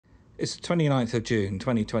It's the 29th of June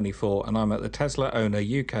 2024 and I'm at the Tesla Owner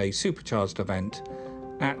UK Supercharged event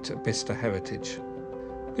at Bicester Heritage.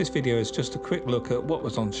 This video is just a quick look at what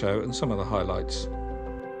was on show and some of the highlights.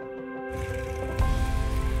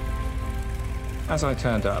 As I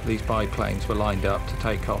turned up, these biplanes were lined up to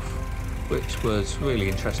take off, which was really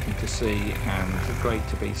interesting to see and great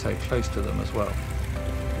to be so close to them as well.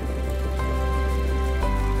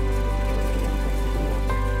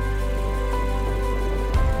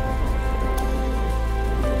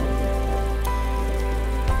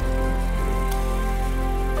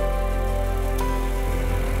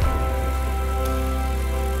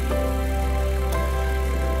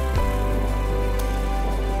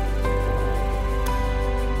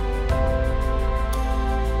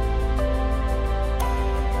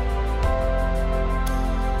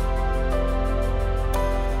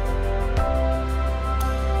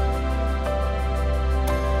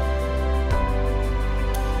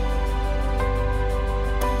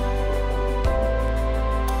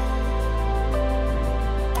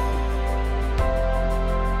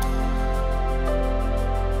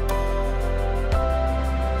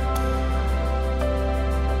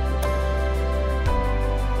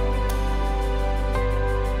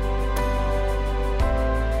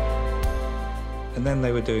 And then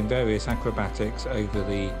they were doing various acrobatics over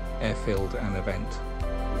the airfield and event.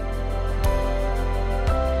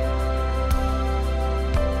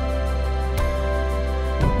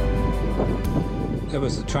 There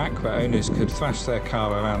was the track where owners could thrash their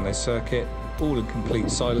car around this circuit, all in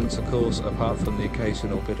complete silence of course, apart from the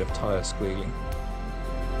occasional bit of tyre squealing.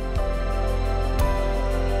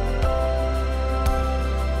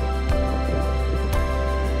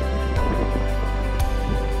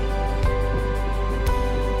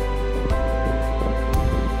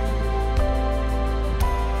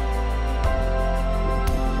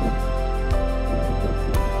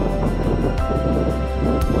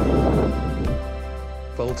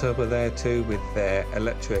 Volta were there too with their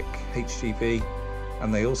electric HGV,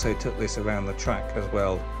 and they also took this around the track as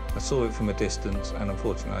well. I saw it from a distance and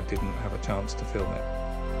unfortunately I didn't have a chance to film it.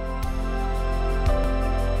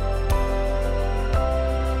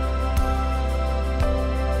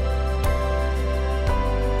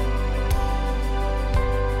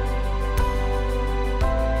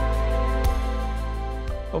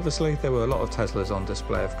 Obviously there were a lot of Teslas on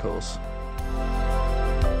display of course.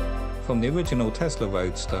 From the original Tesla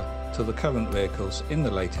Roadster to the current vehicles in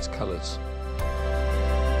the latest colours.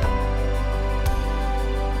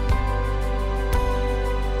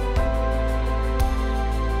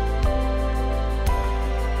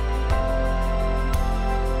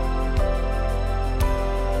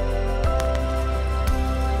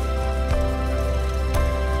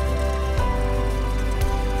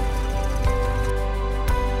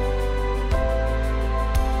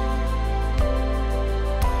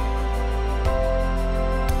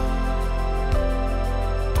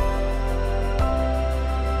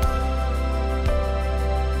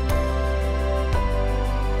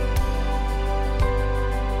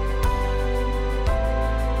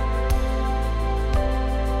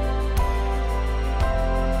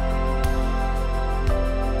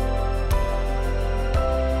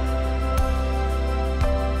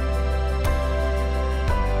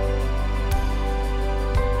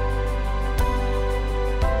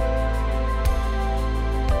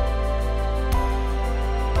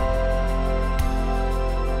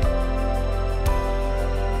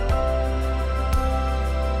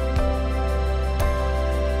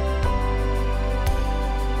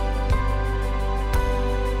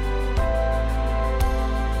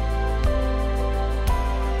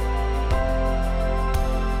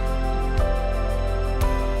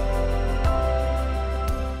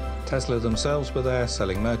 Tesla themselves were there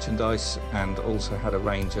selling merchandise and also had a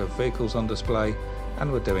range of vehicles on display and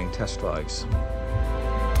were doing test drives.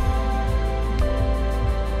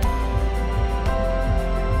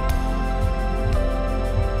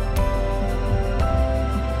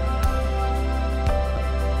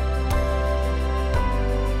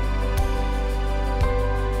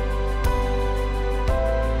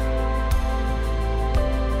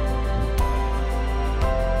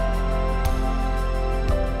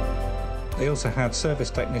 They also had service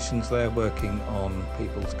technicians there working on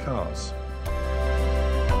people's cars.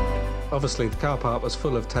 Obviously the car park was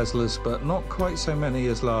full of Teslas, but not quite so many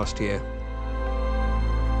as last year.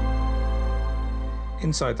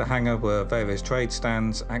 Inside the hangar were various trade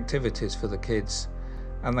stands, activities for the kids,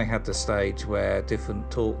 and they had the stage where different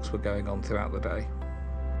talks were going on throughout the day.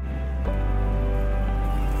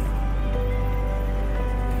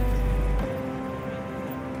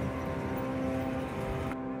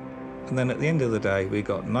 And then at the end of the day we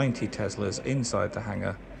got 90 Teslas inside the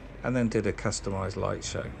hangar and then did a customised light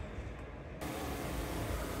show.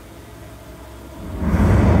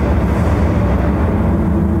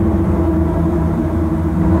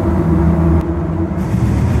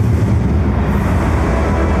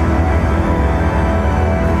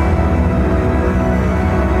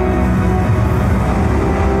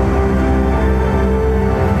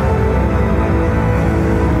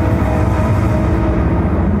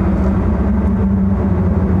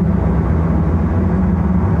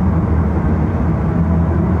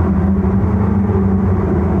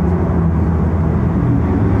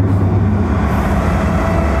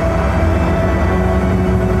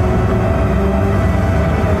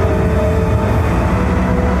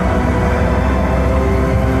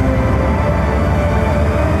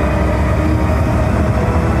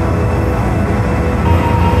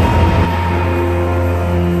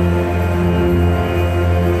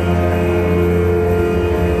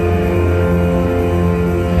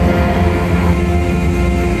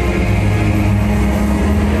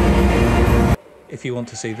 If you want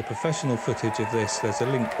to see the professional footage of this, there's a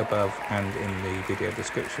link above and in the video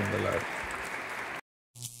description below.